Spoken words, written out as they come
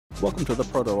Welcome to the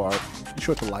ProtoART. Be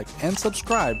sure to like and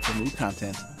subscribe for new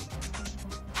content.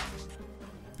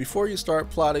 Before you start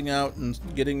plotting out and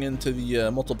getting into the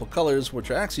multiple colors,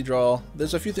 which are AxiDraw,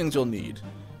 there's a few things you'll need.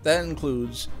 That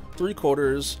includes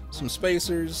 3/4, some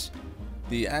spacers,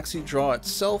 the AxiDraw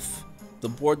itself, the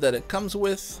board that it comes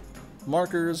with,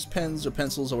 markers, pens or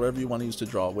pencils, or whatever you want to use to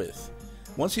draw with.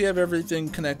 Once you have everything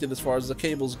connected as far as the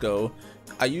cables go,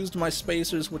 I used my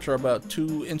spacers, which are about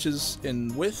 2 inches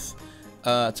in width,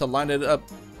 to line it up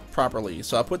properly.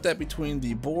 So I put that between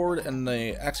the board and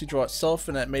the AxiDraw itself,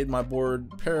 and that made my board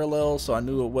parallel, so I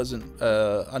knew it wasn't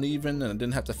uneven and I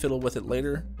didn't have to fiddle with it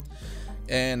later.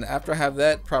 And after I have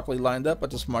that properly lined up, I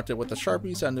just marked it with a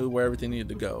Sharpie so I knew where everything needed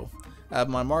to go. I have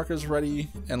my markers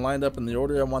ready and lined up in the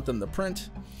order I want them to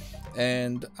print.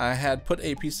 And I had put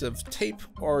a piece of tape,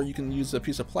 or you can use a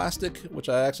piece of plastic, which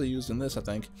I actually used in this, I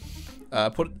think.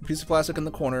 Put a piece of plastic in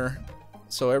the corner,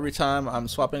 so every time I'm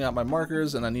swapping out my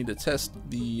markers and I need to test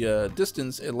the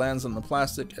distance, it lands on the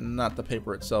plastic and not the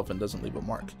paper itself and doesn't leave a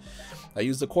mark. I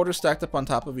use the quarters stacked up on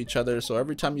top of each other, so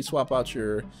every time you swap out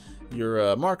your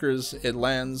markers, it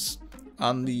lands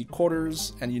on the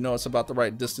quarters and you know it's about the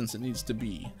right distance it needs to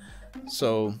be.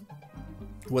 So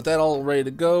with that all ready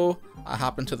to go, I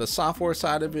hop into the software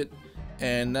side of it,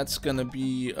 and that's going to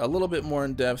be a little bit more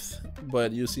in depth,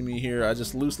 but you see me here, I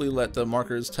just loosely let the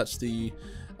markers touch the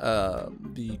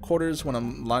quarters when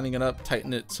I'm lining it up,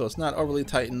 tighten it so it's not overly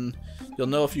tightened. You'll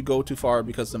know if you go too far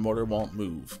because the motor won't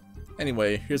move.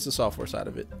 Anyway, here's the software side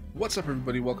of it. What's up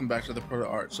everybody, welcome back to the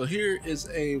ProtoART. So here is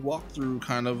a walkthrough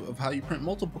kind of how you print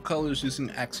multiple colors using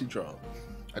AxiDraw.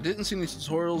 I didn't see any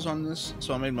tutorials on this,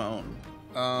 so I made my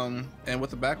own. And with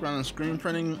the background and screen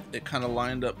printing, it kind of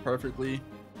lined up perfectly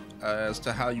as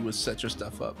to how you would set your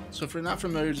stuff up. So if you're not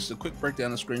familiar, just a quick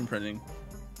breakdown of screen printing.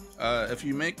 If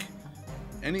you make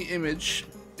any image,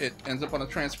 it ends up on a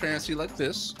transparency like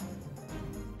this,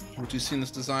 which you've seen this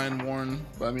design worn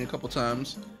by me a couple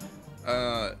times.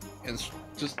 It's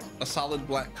just a solid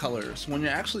black color. So when you're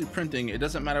actually printing, it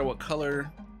doesn't matter what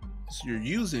color you're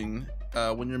using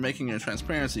when you're making your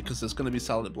transparency, because it's going to be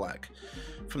solid black.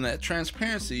 From that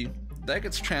transparency, that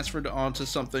gets transferred onto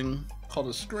something called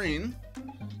a screen,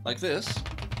 like this,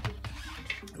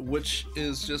 which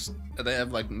is just, they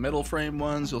have like metal frame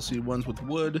ones, you'll see ones with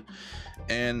wood,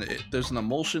 and there's an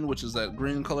emulsion, which is that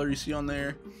green color you see on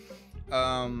there.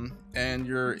 And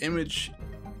your image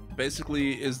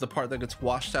basically is the part that gets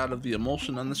washed out of the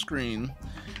emulsion on the screen,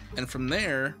 and from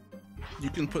there you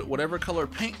can put whatever color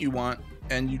paint you want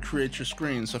and you create your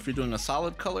screen. So if you're doing a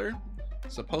solid color,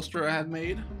 it's a poster I had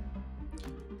made,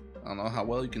 I don't know how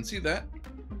well you can see that.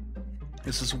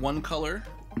 This is one color,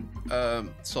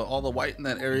 so all the white in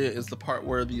that area is the part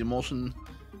where the emulsion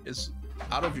is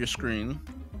out of your screen,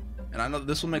 and I know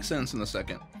this will make sense in a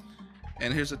second.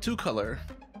 And here's a 2-color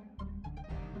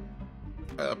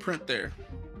print there.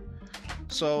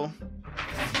 So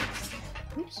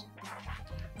oops.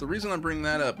 The reason I bring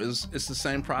that up is it's the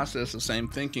same process, the same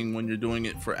thinking when you're doing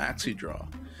it for AxiDraw.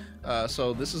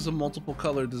 So this is a multiple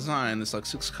color design, it's like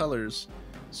 6 colors,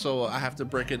 so I have to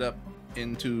break it up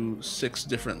into 6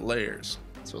 different layers.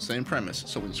 So same premise.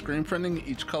 So with screen printing,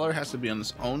 each color has to be on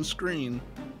its own screen.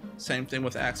 Same thing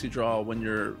with AxiDraw when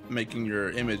you're making your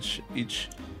image, each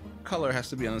color has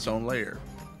to be on its own layer.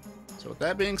 So with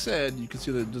that being said, you can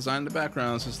see the design in the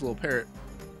background is this little parrot.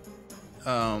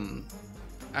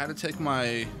 I had to take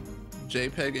my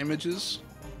JPEG images,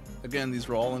 again these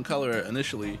were all in color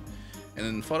initially, and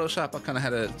in Photoshop I kind of had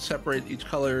to separate each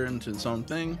color into its own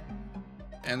thing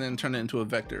and then turn it into a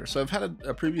vector. So I've had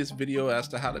a previous video as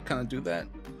to how to kind of do that,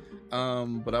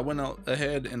 but I went out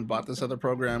ahead and bought this other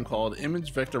program called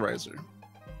Image Vectorizer.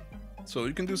 So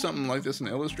you can do something like this in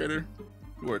Illustrator,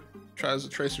 where it tries to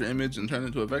trace your image and turn it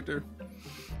into a vector.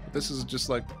 But this is just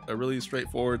like a really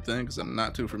straightforward thing because I'm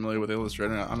not too familiar with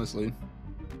Illustrator, honestly.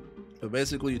 But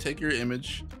basically you take your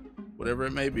image, whatever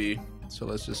it may be, so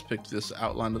let's just pick this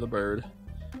outline of the bird.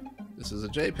 This is a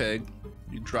JPEG.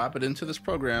 You drop it into this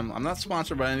program. I'm not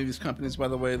sponsored by any of these companies, by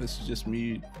the way. This is just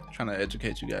me trying to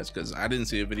educate you guys because I didn't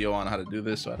see a video on how to do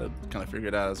this, so I had to kind of figure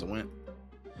it out as I went.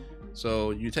 So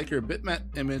you take your bitmap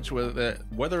image,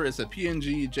 whether it's a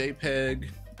PNG, JPEG,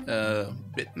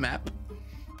 bitmap,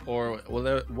 or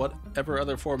whatever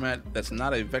other format that's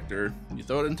not a vector, you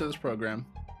throw it into this program.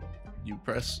 You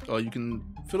press, or you can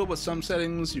fiddle with some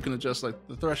settings. You can adjust like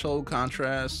the threshold,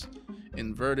 contrast,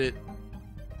 invert it.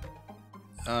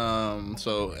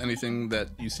 So anything that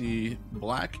you see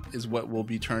black is what will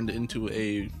be turned into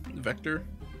a vector,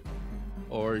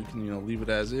 or you can leave it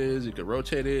as is. You could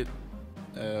rotate it,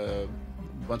 a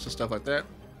bunch of stuff like that.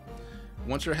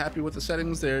 Once you're happy with the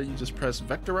settings there, you just press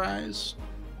vectorize,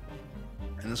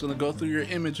 and it's going to go through your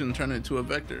image and turn it into a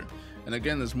vector. And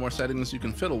again, there's more settings you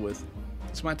can fiddle with.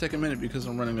 This might take a minute because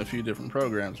I'm running a few different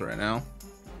programs right now.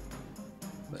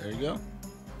 There you go.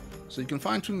 So you can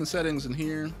fine tune the settings in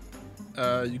here.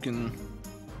 You can,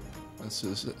 it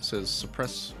says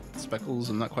suppress speckles.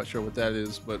 I'm not quite sure what that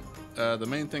is, but the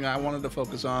main thing I wanted to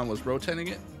focus on was rotating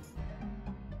it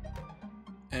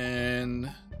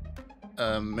and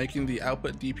making the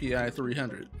output DPI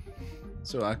 300.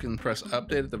 So I can press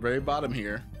update at the very bottom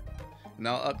here, and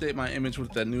I'll update my image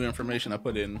with that new information I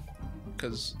put in,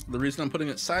 because the reason I'm putting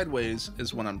it sideways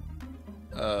is when I'm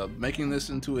making this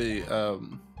into a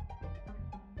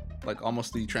like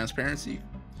almost the transparency.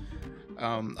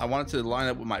 I wanted to line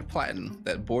up with my platen.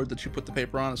 That board that you put the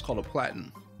paper on is called a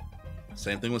platen.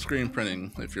 Same thing with screen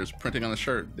printing. If you're printing on a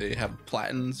shirt, they have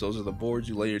platens. Those are the boards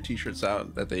you lay your t-shirts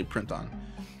out that they print on.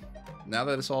 Now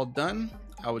that it's all done,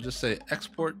 I would just say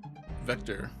export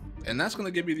vector, and that's going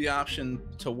to give me the option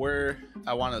to where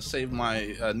I want to save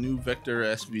my new vector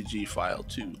SVG file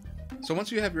to. So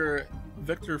once you have your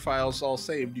vector files all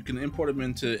saved, you can import them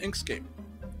into Inkscape.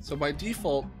 So by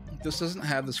default, this doesn't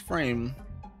have this frame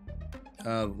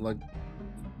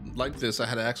like this. I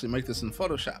had to actually make this in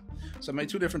Photoshop. So I made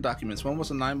two different documents. One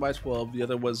was a 9x12, the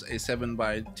other was a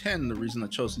 7x10. The reason I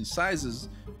chose these sizes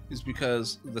is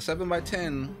because the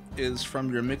 7x10 is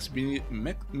from your mixed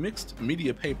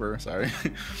media paper, sorry,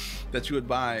 that you would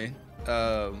buy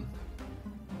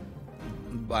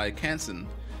by Canson.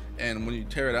 And when you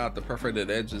tear it out, the perforated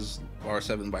edges are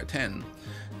 7x10.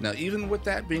 Now, even with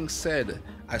that being said,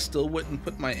 I still wouldn't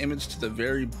put my image to the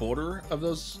very border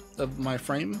of my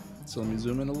frame. So let me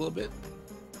zoom in a little bit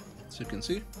so you can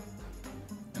see.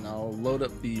 And I'll load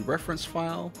up the reference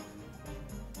file.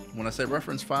 When I say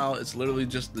reference file, it's literally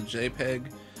just the JPEG.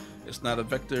 It's not a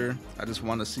vector. I just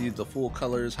want to see the full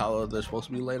colors, how they're supposed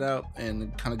to be laid out,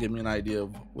 and kind of give me an idea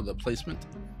of with the placement.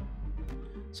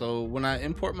 So when I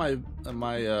import my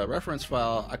reference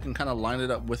file, I can kind of line it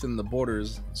up within the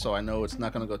borders, so I know it's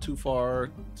not going to go too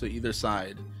far to either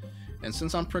side. And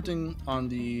since I'm printing on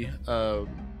the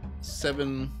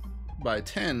 7x10,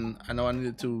 I know I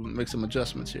needed to make some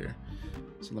adjustments here.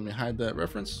 So let me hide that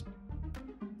reference.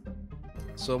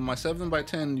 So my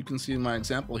 7x10, you can see in my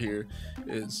example here,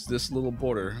 is this little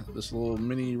border, this little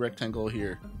mini rectangle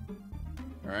here.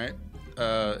 All right,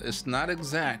 it's not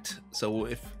exact, so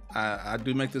if I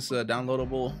do make this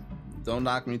downloadable, don't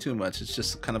knock me too much. It's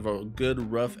just kind of a good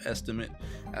rough estimate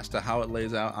as to how it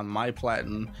lays out on my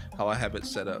platen, how I have it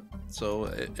set up.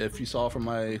 So if you saw from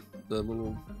the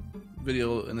little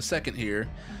video in a second here,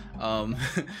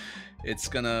 it's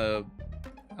gonna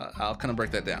I'll kind of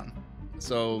break that down.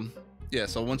 So yeah,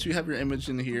 so once you have your image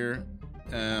in here,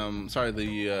 sorry,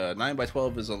 the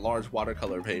 9x12 is a large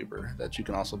watercolor paper that you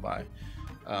can also buy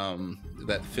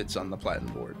that fits on the platen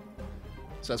board.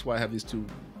 So that's why I have these two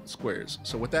squares.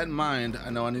 So with that in mind, I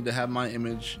know I need to have my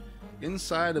image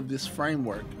inside of this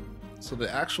framework. So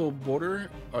the actual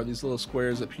border are these little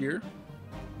squares up here,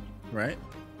 right?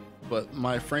 But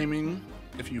my framing,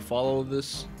 if you follow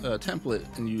this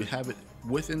template and you have it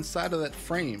inside of that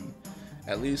frame,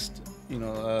 at least, you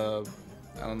know,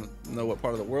 I don't know what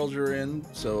part of the world you're in,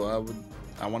 so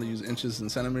I want to use inches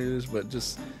and centimeters, but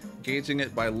just gauging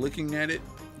it by looking at it,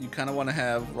 you kind of want to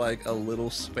have like a little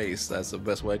space. That's the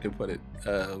best way I could put it,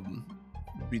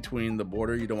 between the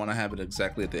border. You don't want to have it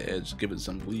exactly at the edge, give it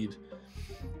some bleed.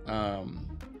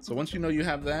 So once you know you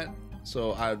have that,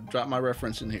 so I drop my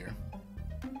reference in here.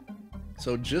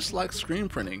 So just like screen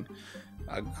printing,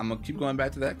 I'm gonna keep going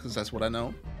back to that because that's what I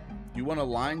know. You want to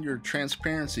line your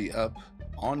transparency up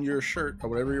on your shirt or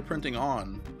whatever you're printing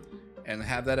on and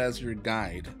have that as your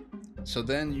guide. So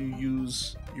then you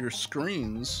use your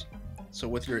screens. So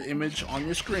with your image on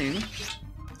your screen,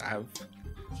 I have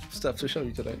stuff to show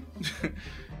you today.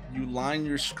 You line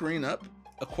your screen up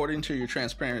according to your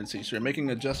transparency. So you're making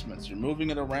adjustments, you're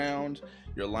moving it around,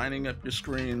 you're lining up your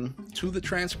screen to the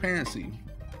transparency.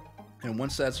 And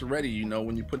once that's ready, you know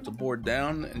when you put the board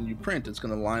down and you print, it's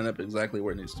going to line up exactly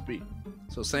where it needs to be.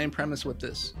 So same premise with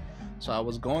this. So I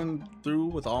was going through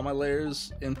with all my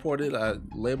layers imported, I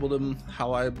labeled them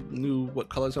how I knew what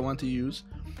colors I wanted to use,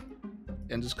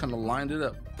 and just kind of lined it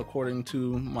up according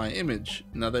to my image.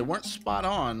 Now they weren't spot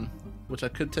on, which I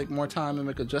could take more time and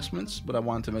make adjustments, but I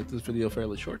wanted to make this video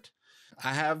fairly short.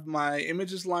 I have my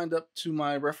images lined up to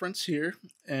my reference here,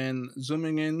 and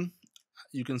zooming in,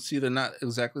 you can see they're not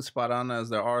exactly spot on, as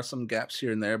there are some gaps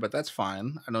here and there, but that's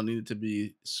fine. I don't need it to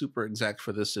be super exact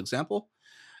for this example.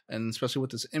 And especially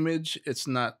with this image, it's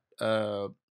not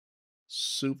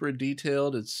super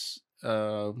detailed. It's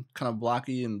kind of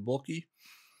blocky and bulky.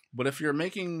 But if you're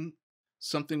making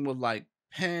something with like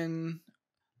pen,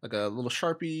 like a little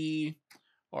Sharpie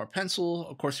or a pencil,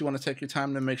 of course you want to take your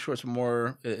time to make sure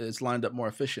it's lined up more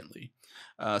efficiently.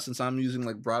 Since I'm using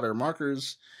like broader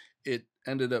markers, it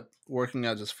ended up working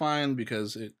out just fine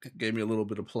because it gave me a little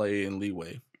bit of play and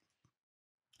leeway.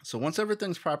 So once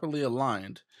everything's properly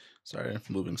aligned, sorry, I'm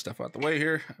moving stuff out the way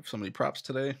here. I have so many props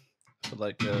today. I feel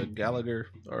like Gallagher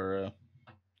or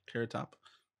Carrot Top.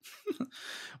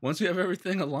 Once you have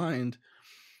everything aligned,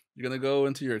 you're going to go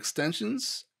into your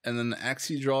extensions and then the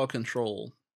AxiDraw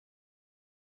control.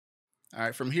 All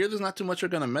right, from here, there's not too much you're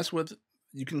going to mess with.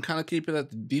 You can kind of keep it at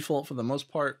the default for the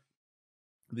most part.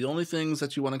 The only things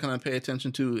that you want to kind of pay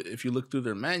attention to if you look through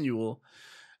their manual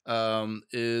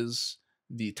is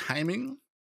the timing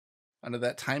under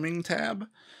that timing tab.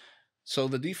 So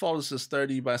the default is just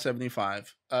 30 by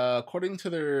 75. According to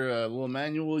their little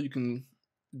manual, you can,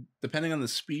 depending on the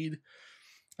speed,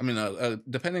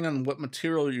 depending on what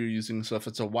material you're using. So if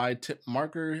it's a wide tip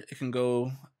marker, it can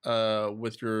go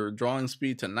with your drawing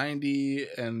speed to 90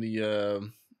 and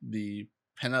the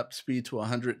pen up speed to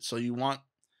 100. So you want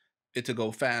it to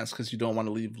go fast because you don't want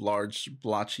to leave large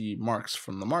blotchy marks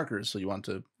from the markers. So you want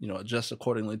to, adjust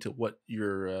accordingly to what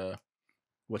you're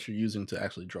using to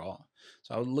actually draw.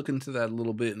 So I would look into that a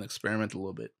little bit and experiment a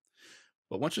little bit.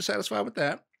 But once you're satisfied with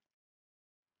that,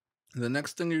 the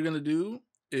next thing you're going to do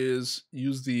is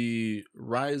use the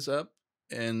rise up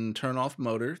and turn off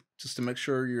motor just to make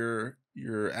sure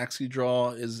your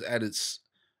AxiDraw is at its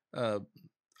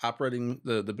operating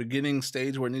the beginning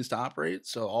stage where it needs to operate.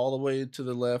 So all the way to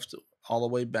the left, all the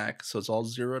way back. So it's all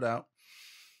zeroed out.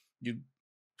 You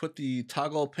put the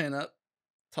toggle pen up,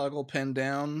 toggle pen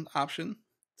down option.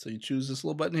 So you choose this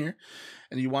little button here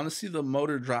and you want to see the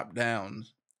motor drop down.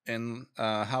 And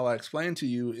how I explained to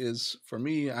you is, for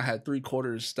me, I had 3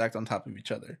 quarters stacked on top of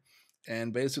each other.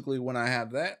 And basically when I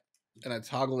have that and I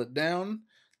toggle it down,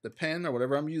 the pen or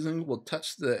whatever I'm using will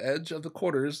touch the edge of the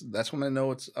quarters. That's when I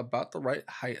know it's about the right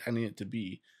height I need it to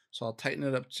be. So I'll tighten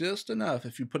it up just enough.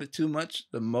 If you put it too much,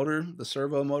 the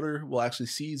servo motor will actually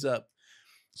seize up.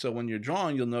 So when you're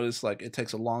drawing, you'll notice like it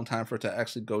takes a long time for it to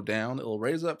actually go down. It'll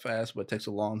raise up fast, but it takes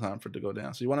a long time for it to go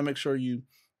down. So you want to make sure you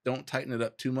don't tighten it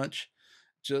up too much,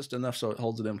 just enough so it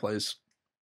holds it in place.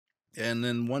 And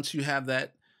then once you have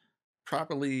that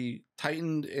properly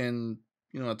tightened and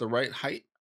at the right height,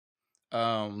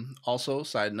 also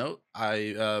side note,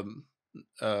 I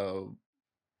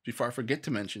before I forget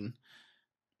to mention,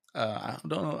 I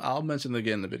don't know, I'll mention it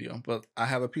again in the video, but I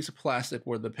have a piece of plastic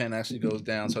where the pen actually goes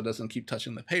down so it doesn't keep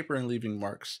touching the paper and leaving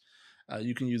marks.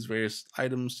 You can use various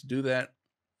items to do that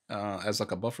as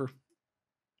like a buffer.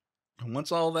 And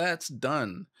once all that's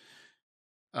done,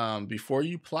 before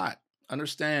you plot,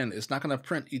 understand it's not going to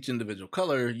print each individual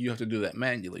color. You have to do that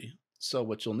manually. So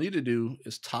what you'll need to do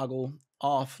is toggle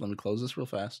off. Let me close this real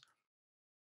fast.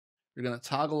 You're going to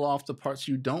toggle off the parts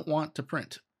you don't want to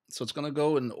print. So it's going to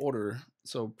go in order.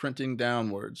 So printing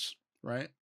downwards, right?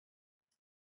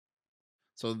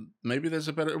 So maybe there's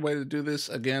a better way to do this.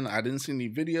 Again, I didn't see any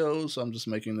videos, so I'm just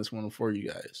making this one for you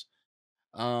guys.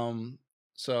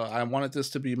 So I wanted this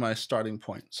to be my starting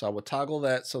point. So I would toggle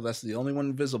that so that's the only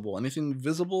one visible. Anything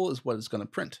visible is what it's going to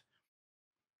print.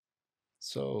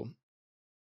 So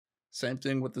same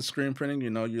thing with the screen printing.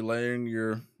 You're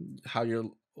layering how you're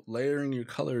layering your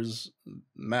colors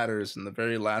matters, and the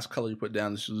very last color you put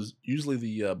down is usually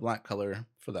the black color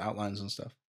for the outlines and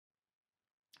stuff.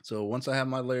 So once I have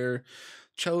my layer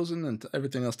chosen and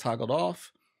everything else toggled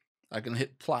off, I can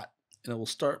hit plot. And it will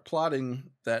start plotting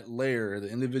that layer, the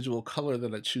individual color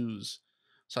that I choose.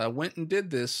 So I went and did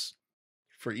this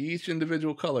for each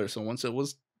individual color. So once it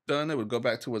was done, it would go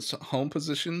back to its home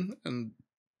position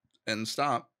and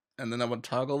stop. And then I would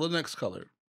toggle the next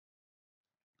color,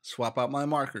 swap out my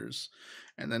markers,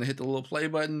 and then hit the little play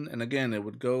button. And again, it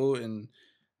would go and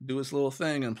do its little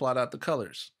thing and plot out the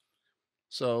colors.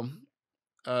 So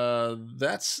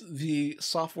that's the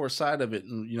software side of it.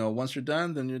 And once you're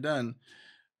done, then you're done.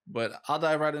 But I'll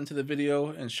dive right into the video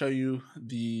and show you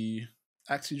the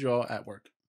AxiDraw at work.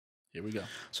 Here we go.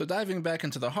 So diving back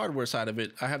into the hardware side of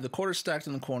it, I have the quarters stacked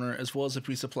in the corner as well as a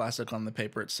piece of plastic on the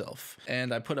paper itself.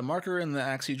 And I put a marker in the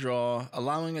AxiDraw,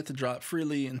 allowing it to drop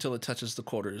freely until it touches the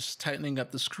quarters, tightening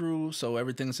up the screw so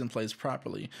everything's in place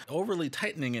properly. Overly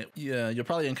tightening it, you'll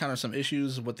probably encounter some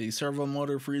issues with the servo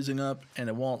motor freezing up and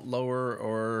it won't lower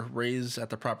or raise at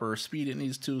the proper speed it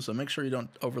needs to, so make sure you don't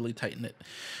overly tighten it.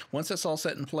 Once that's all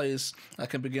set in place, I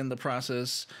can begin the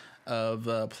process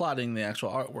of plotting the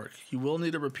actual artwork. You will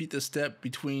need to repeat this step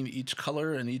between each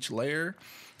color and each layer,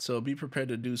 so be prepared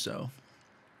to do so.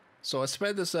 So I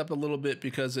sped this up a little bit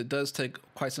because it does take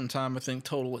quite some time. I think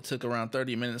total it took around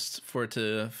 30 minutes for it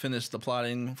to finish the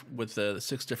plotting with the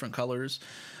 6 different colors.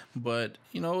 But,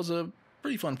 you know, it was a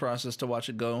pretty fun process to watch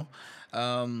it go.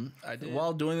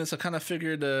 While doing this, I kind of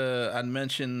figured I'd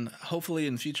mention, hopefully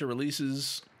in future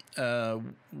releases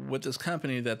with this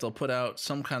company, that they'll put out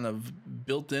some kind of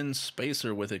built-in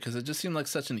spacer with it, because it just seemed like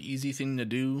such an easy thing to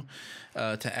do,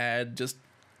 to add just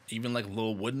even like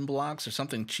little wooden blocks or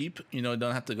something cheap. You know, you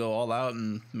don't have to go all out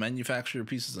and manufacture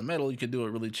pieces of metal. You could do it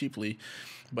really cheaply.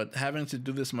 But having to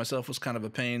do this myself was kind of a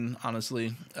pain,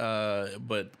 honestly.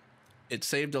 But it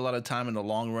saved a lot of time in the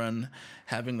long run,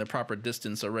 having the proper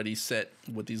distance already set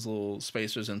with these little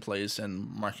spacers in place and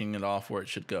marking it off where it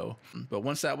should go. But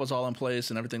once that was all in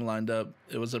place and everything lined up,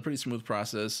 it was a pretty smooth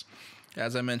process.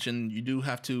 As I mentioned, you do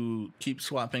have to keep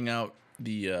swapping out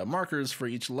the markers for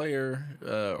each layer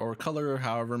or color,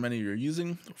 however many you're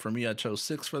using. For me, I chose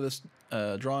 6 for this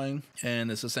drawing,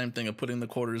 and it's the same thing of putting the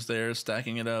quarters there,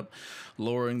 stacking it up,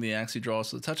 lowering the AxiDraw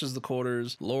so it touches the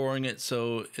quarters, lowering it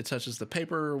so it touches the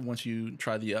paper once you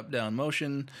try the up-down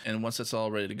motion, and once it's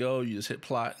all ready to go, you just hit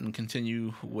plot and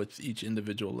continue with each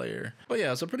individual layer. But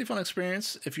yeah, it's a pretty fun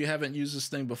experience. If you haven't used this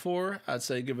thing before, I'd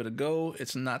say give it a go.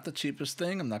 It's not the cheapest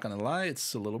thing, I'm not gonna lie,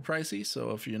 it's a little pricey,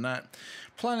 so if you're not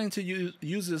planning to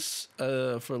use this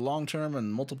for long-term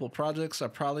and multiple projects,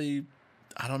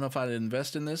 I don't know if I'd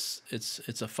invest in this.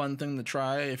 It's a fun thing to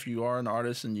try if you are an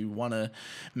artist and you want to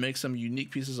make some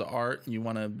unique pieces of art and you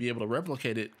want to be able to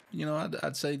replicate it. You know,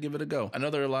 I'd say give it a go. I know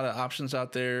there are a lot of options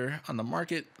out there on the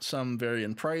market. Some vary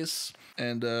in price,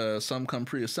 and some come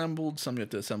pre-assembled. Some you have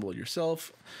to assemble it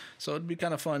yourself. So it'd be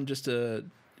kind of fun just to,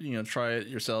 you know, try it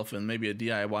yourself, and maybe a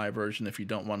DIY version if you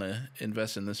don't want to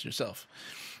invest in this yourself.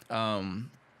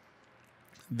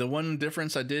 The one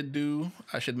difference I did do,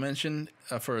 I should mention,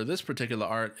 for this particular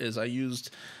art is I used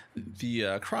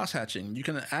the cross-hatching. You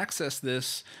can access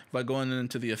this by going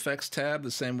into the Effects tab the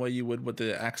same way you would with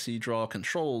the AxiDraw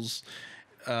controls,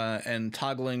 and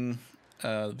toggling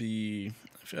a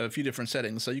few different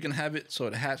settings. So you can have it so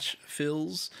it hatch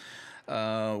fills,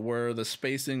 where the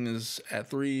spacing is at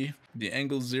 3, the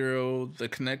angle 0, the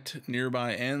connect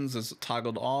nearby ends is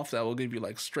toggled off. That will give you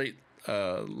like straight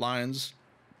lines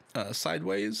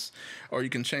sideways, or you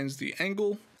can change the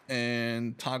angle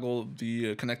and toggle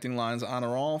the connecting lines on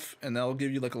or off, and that'll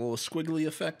give you like a little squiggly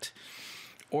effect.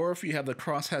 Or if you have the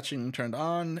cross hatching turned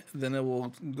on, then it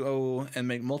will go and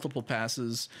make multiple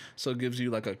passes, so it gives you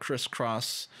like a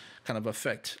crisscross kind of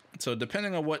effect. So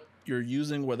depending on what you're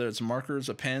using, whether it's markers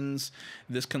or pens,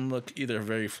 this can look either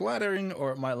very flattering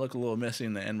or it might look a little messy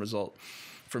in the end result.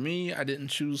 For me, I didn't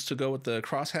choose to go with the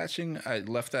cross hatching. I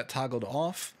left that toggled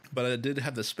off, but I did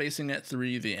have the spacing at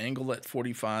 3, the angle at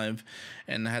 45,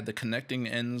 and I had the connecting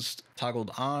ends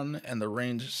toggled on and the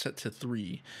range set to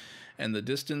 3, and the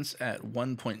distance at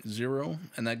 1.0,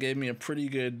 and that gave me a pretty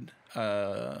good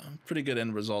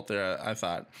end result there, I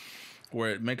thought,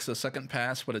 where it makes a second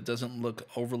pass, but it doesn't look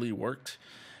overly worked.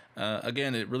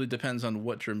 Again, it really depends on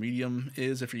what your medium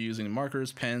is. If you're using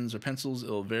markers, pens, or pencils,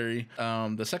 it'll vary.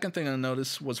 The second thing I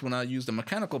noticed was when I used a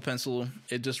mechanical pencil,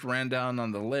 it just ran down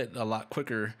on the lead a lot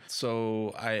quicker.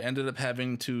 So I ended up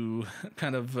having to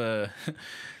kind of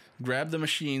grab the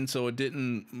machine so it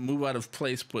didn't move out of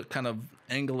place, but kind of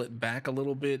angle it back a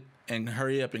little bit and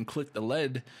hurry up and click the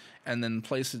lead and then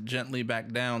place it gently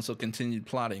back down so it continued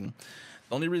plotting.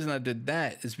 The only reason I did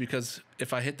that is because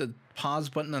if I hit the pause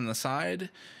button on the side,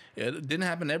 it didn't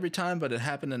happen every time, but it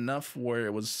happened enough where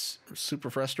it was super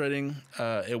frustrating.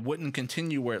 It wouldn't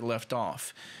continue where it left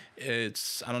off. I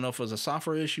don't know if it was a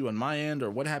software issue on my end or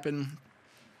what happened,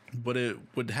 but it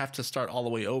would have to start all the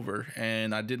way over,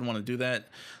 and I didn't want to do that.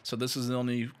 So this is the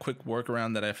only quick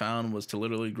workaround that I found, was to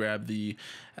literally grab the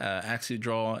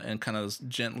AxiDraw and kind of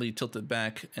gently tilt it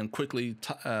back and quickly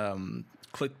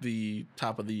click the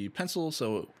top of the pencil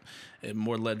so it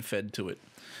more lead fed to it.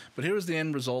 But here was the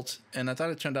end result, and I thought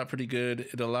it turned out pretty good.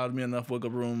 It allowed me enough wiggle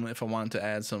room if I wanted to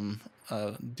add some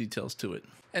details to it.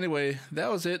 Anyway,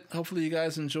 that was it. Hopefully you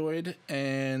guys enjoyed,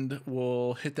 and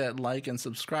we'll hit that like and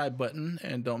subscribe button,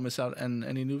 and don't miss out on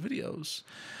any new videos.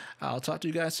 I'll talk to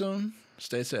you guys soon.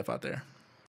 Stay safe out there.